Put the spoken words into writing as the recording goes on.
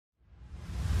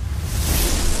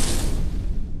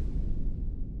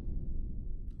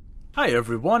Hi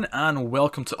everyone, and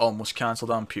welcome to Almost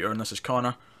Cancelled. I'm Peter, and this is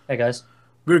Connor. Hey guys.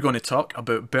 We're going to talk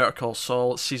about Better Call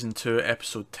Saul, Season 2,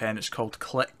 Episode 10. It's called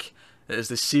Klick. It is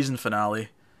the season finale.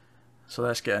 So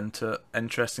let's get into it.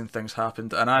 Interesting things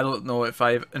happened, and I don't know if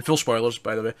I've... And full spoilers,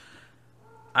 by the way.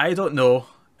 I don't know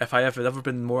if I have ever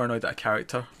been more annoyed at a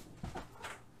character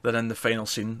than in the final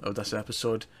scene of this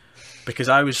episode. Because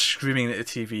I was screaming at the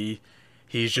TV,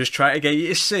 he's just trying to get you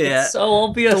to say It's it. so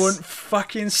obvious. Don't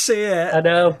fucking say it. I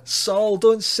know. Saul,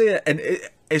 don't say it. And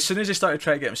as soon as he started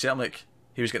trying to get him to say it, I'm like,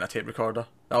 he was getting a tape recorder.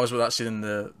 That was what that scene in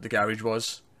the garage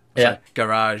was. Yeah. Sorry,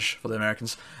 garage for the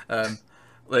Americans.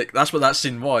 That's what that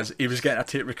scene was. He was getting a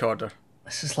tape recorder.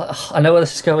 This is like, I know where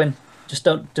this is going. Just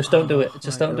don't do it.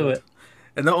 Just My don't do God. it.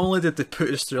 And not only did they put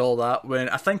us through all that, when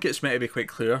I think it's meant to be quite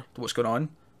clear what's going on,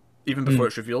 even before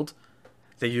it's revealed,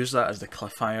 they use that as the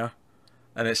cliffhanger.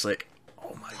 And it's like,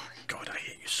 oh my God, I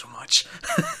hate you so much.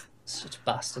 Such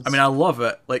bastards. I mean, I love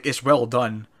it. Like, it's well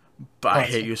done, but I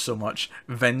Honestly. hate you so much.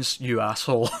 Vince, you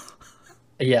asshole.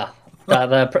 Yeah.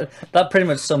 That pretty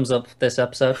much sums up this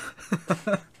episode.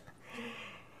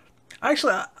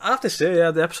 Actually, I have to say,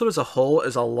 yeah, the episode as a whole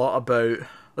is a lot about...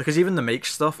 Because even the Mike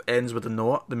stuff ends with a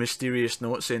note, the mysterious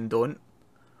note saying don't,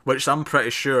 which I'm pretty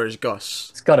sure is Gus.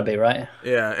 It's got to be, right?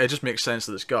 Yeah, it just makes sense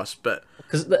that it's Gus, but...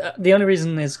 Because the only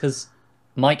reason is because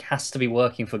Mike has to be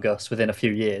working for Gus within a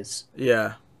few years,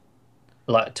 Yeah.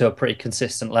 like to a pretty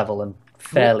consistent level and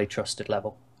fairly trusted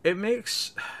level. It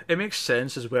makes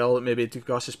sense as well that maybe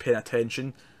Gus is paying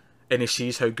attention and he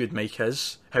sees how good Mike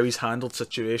is, how he's handled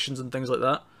situations and things like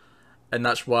that. And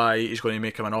that's why he's going to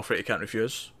make him an offer he can't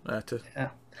refuse. Yeah.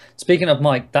 Speaking of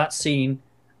Mike, that scene,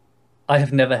 I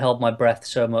have never held my breath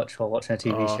so much while watching a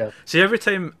TV show. See, every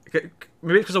time,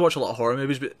 maybe because I watch a lot of horror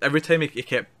movies, but every time he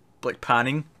kept like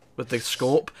panning with the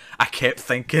scope, I kept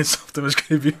thinking something was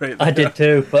going to be right there. I did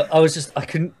too, but I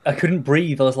couldn't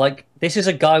breathe. I was like, this is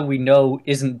a guy we know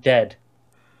isn't dead.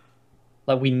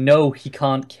 Like we know he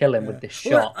can't kill him with this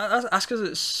shot. Well, that's because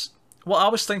it's... Well, I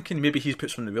was thinking maybe he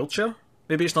puts him in the wheelchair.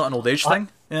 Maybe it's not an old age thing.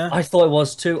 Yeah. I thought it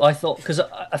was too. I thought because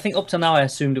I think up to now I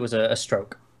assumed it was a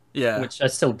stroke, Yeah. which I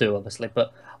still do obviously.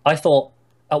 But I thought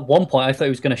at one point I thought he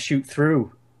was going to shoot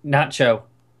through Nacho,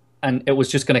 and it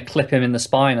was just going to clip him in the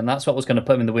spine, and that's what was going to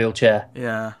put him in the wheelchair.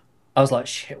 Yeah. I was like,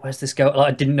 shit, where's this going? Like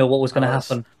I didn't know what was going to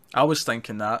happen. I was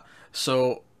thinking that.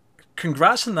 So,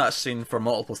 congrats on that scene for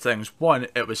multiple things. One,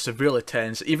 it was severely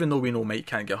tense, even though we know Mike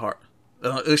can't get hurt.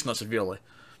 At least not severely.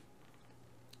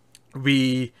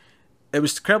 It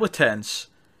was incredibly tense.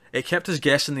 It kept us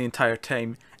guessing the entire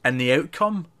time, and the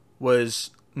outcome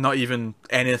was not even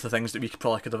any of the things that we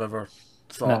could have ever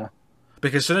thought. No.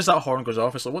 Because as soon as that horn goes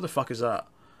off, it's like, what the fuck is that?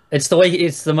 It's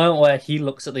the moment where he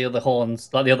looks at the other horns,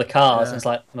 like the other cars, Yeah. and it's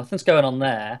like nothing's going on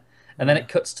there. And then it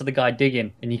cuts to the guy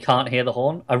digging, and you can't hear the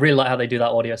horn. I really like how they do that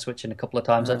audio switching a couple of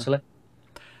times actually.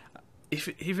 If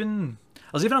even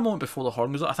There's even a moment before the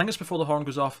horn goes off. I think it's before the horn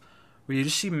goes off, where you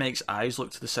just see Mike's eyes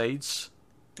look to the sides,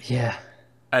 Yeah,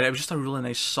 and it was just a really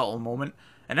nice subtle moment.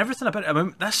 And everything about it. I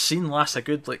mean, this scene lasts a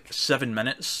good like 7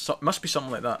 minutes. So it must be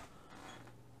something like that,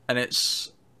 and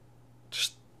it's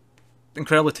just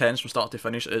incredibly tense from start to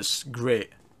finish. It's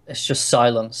great. it's just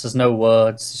silence. There's no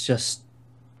words. It's just.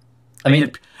 I And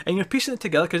mean, you're piecing it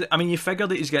together because I mean, you figure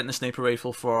that he's getting the sniper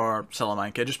rifle for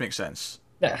Salamanca. It just makes sense.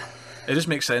 yeah, It just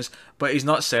makes sense, but he's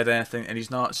not said anything, and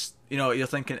he's not. You know, you're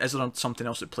thinking, is there something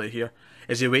else at play here?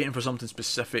 Is he waiting for something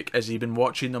specific? Has he been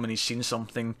watching them and he's seen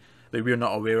something that we're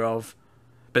not aware of?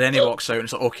 But then he walks out and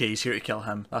it's like, okay, he's here to kill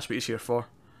him. That's what he's here for.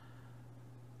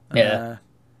 yeah.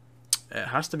 It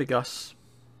has to be Gus.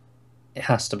 It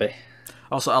has to be.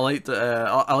 Also, I like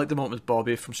the moment with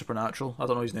Bobby from Supernatural. I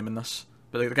don't know his name in this,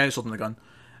 but the guy who's holding the gun.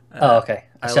 Oh, okay.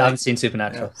 I So I haven't like- seen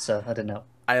Supernatural, so I didn't know.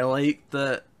 I like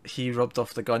that he rubbed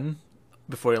off the gun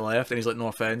before he left, and he's like, no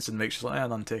offense, and Mike's just like,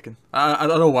 none taken. I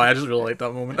don't know why, I just really like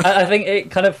that moment. I think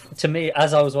it kind of, to me,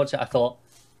 as I was watching, I thought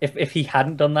if he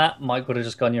hadn't done that, Mike would have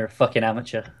just gone, "You're a fucking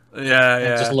amateur," Yeah, and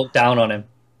yeah. just looked down on him.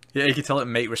 Yeah, you can tell that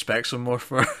Mike respects him more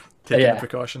for taking Yeah. the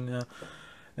precaution. Yeah,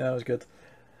 yeah, that was good.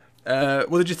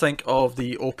 What did you think of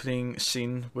the opening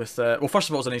scene with? Well, first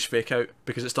of all, it's a nice fake out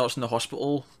because it starts in the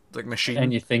hospital like machine.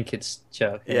 And you think it's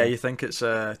Chuck. Yeah, you think it's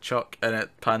Chuck, and it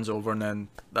pans over, and then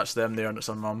that's them there, and it's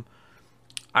their mum.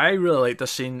 I really like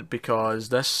this scene because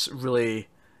this really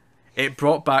it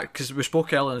brought back because we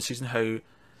spoke earlier in the season how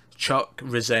Chuck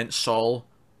resents Saul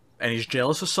and he's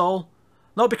jealous of Saul.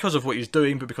 Not because of what he's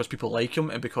doing, but because people like him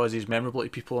and because he's memorable to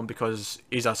people and because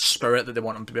he's a spirit that they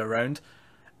want him to be around.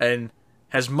 And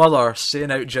his mother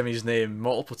saying out Jimmy's name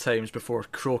multiple times before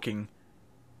croaking,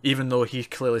 even though he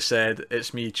clearly said,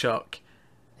 "It's me, Chuck."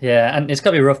 Yeah, and it's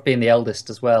got to be rough being the eldest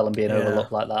as well and being Yeah.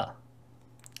 overlooked like that.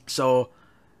 So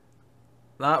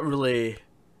that really,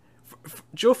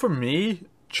 Joe, for me,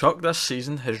 Chuck this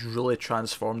season has really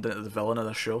transformed into the villain of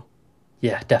the show.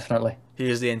 Yeah, definitely. He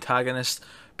is the antagonist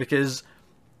because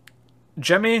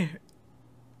Jimmy,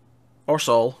 or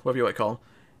Saul, whatever you want to call him,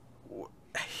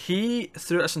 he,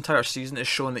 throughout this entire season, is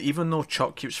showing that even though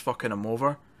Chuck keeps fucking him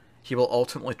over, he will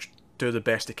ultimately do the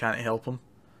best he can to help him.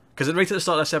 Because right at the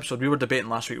start of this episode, we were debating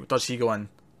last week, does he go in?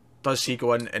 Does he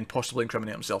go in and possibly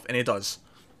incriminate himself? And he does.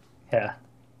 Yeah.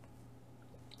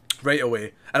 Right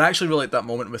away. And I actually really like that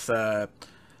moment with the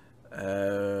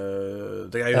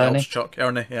guy who helps Chuck,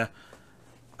 Ernie, yeah.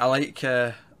 I like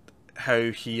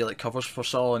how he like covers for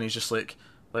Saul, and he's just like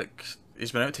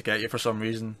he's been out to get you for some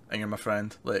reason, and you're my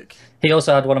friend. Like, he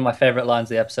also had one of my favourite lines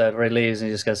of the episode where he leaves and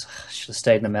he just goes, I should have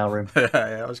stayed in the mailroom.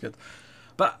 Yeah, that was good.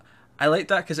 But I like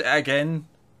that because it again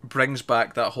brings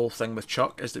back that whole thing with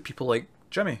Chuck, is that people like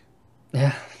Jimmy.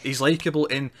 Yeah. He's likeable,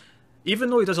 in even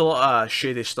though he does a lot of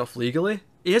shady stuff legally,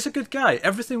 he is a good guy.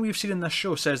 Everything we've seen in this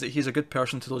show says that he's a good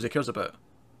person to those he cares about.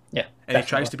 Yeah. And definitely. He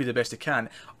tries to be the best he can,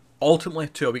 ultimately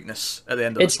to a weakness at the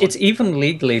end of this one. It's even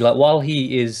legally, like, while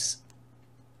he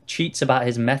cheats about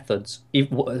his methods,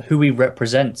 who he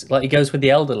represents, like, he goes with the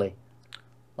elderly.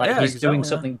 Like, yeah, he's exactly, doing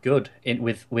something good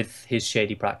with his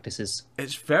shady practices.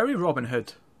 It's very Robin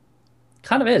Hood.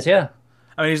 Kind of is, yeah.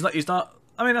 I mean, he's not.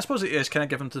 I mean, I suppose it is kind of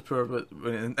given to the poor, but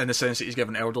in the sense that he's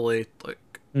given elderly, like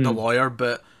the lawyer,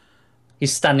 but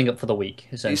he's standing up for the weak.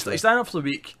 Essentially, he's standing up for the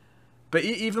weak. But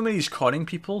even when he's conning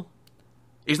people,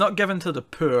 he's not given to the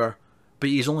poor, but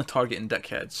he's only targeting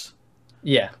dickheads.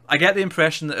 Yeah, I get the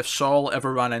impression that if Saul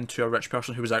ever ran into a rich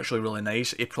person who was actually really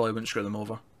nice, he probably wouldn't screw them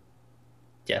over.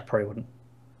 Yeah, probably wouldn't.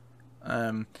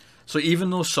 So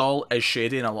even though Saul is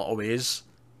shady in a lot of ways,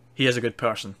 he is a good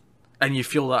person, and you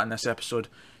feel that in this episode.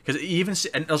 Because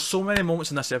and there's so many moments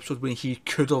in this episode when he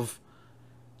could have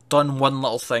done one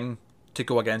little thing to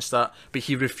go against that, but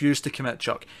he refused to commit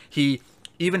Chuck. He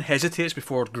even hesitates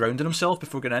before grounding himself,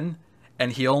 before going in,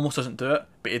 and he almost doesn't do it,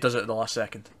 but he does it at the last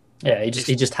second. Yeah, he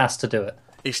just has to do it.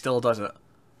 He still does it.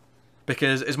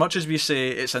 Because as much as we say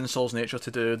it's in Saul's nature to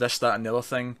do this, that, and the other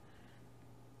thing,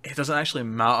 it doesn't actually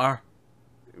matter,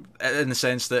 in the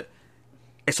sense that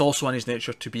it's also in his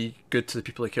nature to be good to the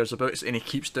people he cares about, and he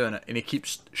keeps doing it, and he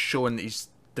keeps showing that he's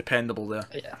dependable there.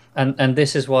 Yeah, and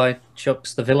this is why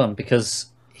Chuck's the villain, because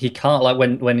he can't, like,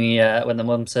 when the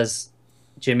mum says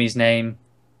Jimmy's name,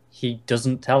 he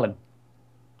doesn't tell him.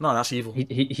 No, that's evil.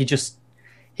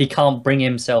 He can't bring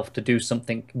himself to do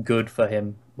something good for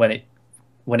him when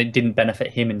it didn't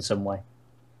benefit him in some way.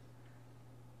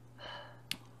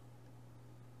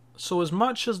 So as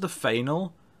much as the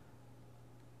final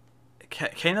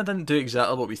kind of didn't do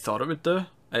exactly what we thought it would do,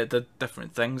 it did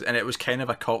different things, and it was kind of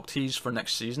a cock tease for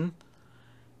next season,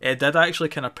 it did actually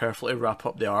kind of perfectly wrap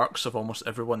up the arcs of almost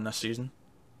everyone this season.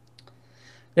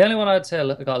 The only one I'd say I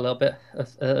got a little bit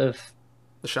of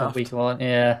the Shaft. Week one,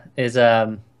 yeah, is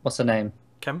what's her name?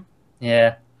 Kim.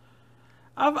 Yeah.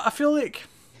 I feel like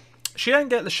she didn't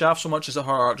get the Shaft so much as her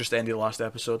arc just ended the last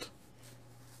episode.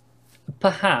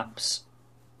 Perhaps.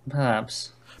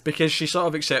 Because she sort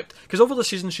of because over the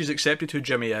season she's accepted who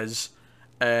Jimmy is,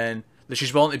 and that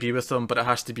she's willing to be with him, but it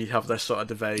has to have this sort of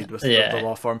divide with the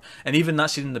law firm. And even that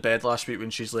scene in the bed last week when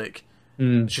she's like,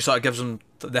 she sort of gives him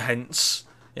the hints,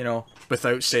 you know,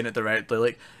 without saying it directly.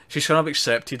 Like, she's kind of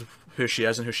accepted who she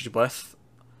is and who she's with.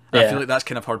 And I feel like that's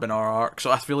kind of her been our arc.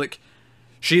 So I feel like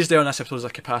she's there in this episode as a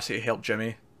capacity to help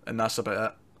Jimmy, and that's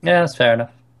about it. Yeah, that's fair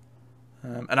enough.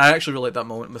 And I actually really like that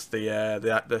moment with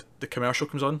the commercial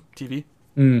comes on TV.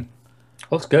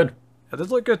 Looks good. It did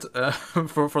look good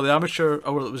for the amateur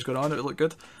hour that was going on. It looked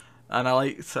good, and I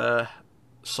liked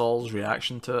Saul's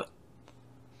reaction to it,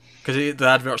 because the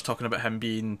advert's talking about him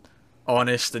being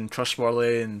honest and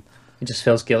trustworthy, and he just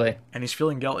feels guilty, and he's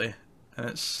feeling guilty, and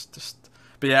it's just.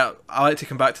 But yeah, I like to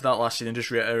come back to that last scene and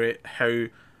just reiterate how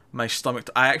my stomach.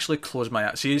 I actually closed my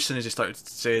eyes. See, as soon as he started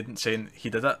saying he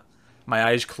did it, my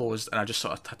eyes closed, and I just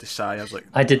sort of had to sigh. I was like,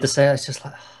 I did the same. I was just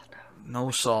like, oh,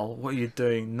 no, Saul, what are you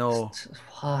doing? No.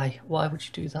 Why would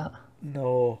you do that?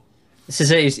 No. This is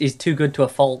it. He's too good to a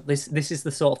fault. This is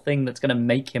the sort of thing that's going to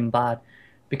make him bad,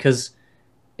 because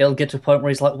it'll get to a point where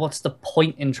he's like, what's the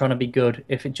point in trying to be good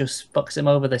if it just fucks him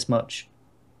over this much?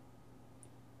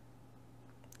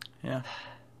 Yeah.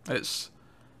 It's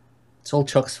all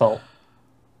Chuck's fault.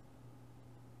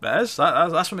 It is.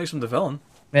 That's what makes him the villain.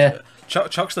 Yeah.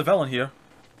 Chuck's the villain here.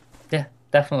 Yeah,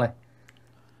 definitely.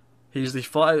 He's the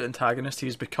flat out antagonist.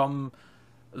 He's become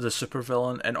the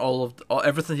supervillain, and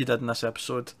everything he did in this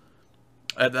episode,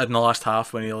 in the last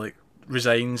half when he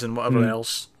resigns and whatever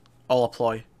else, all a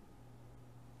ploy.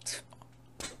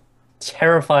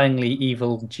 terrifyingly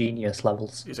evil genius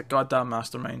levels. He's a goddamn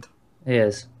mastermind. He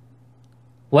is.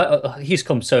 Well, he's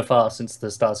come so far since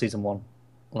the start of season 1.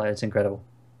 Like, it's incredible.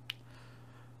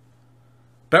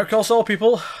 Better Call Saul,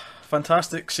 people.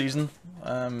 Fantastic season.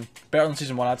 Better than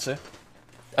season 1, I'd say.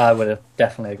 I would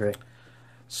definitely agree.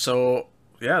 So,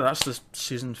 yeah, that's the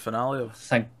season finale of...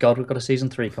 Thank God we've got a season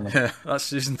 3 coming. Yeah, that's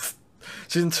season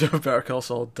 2 of Better Call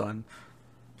Saul done.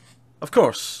 Of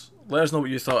course, let us know what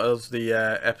you thought of the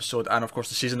episode and, of course,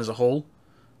 the season as a whole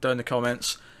down in the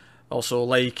comments. Also,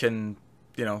 like and,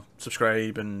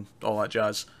 subscribe and all that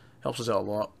jazz. Helps us out a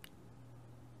lot.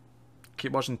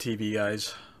 Keep watching TV,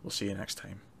 guys. We'll see you next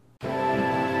time.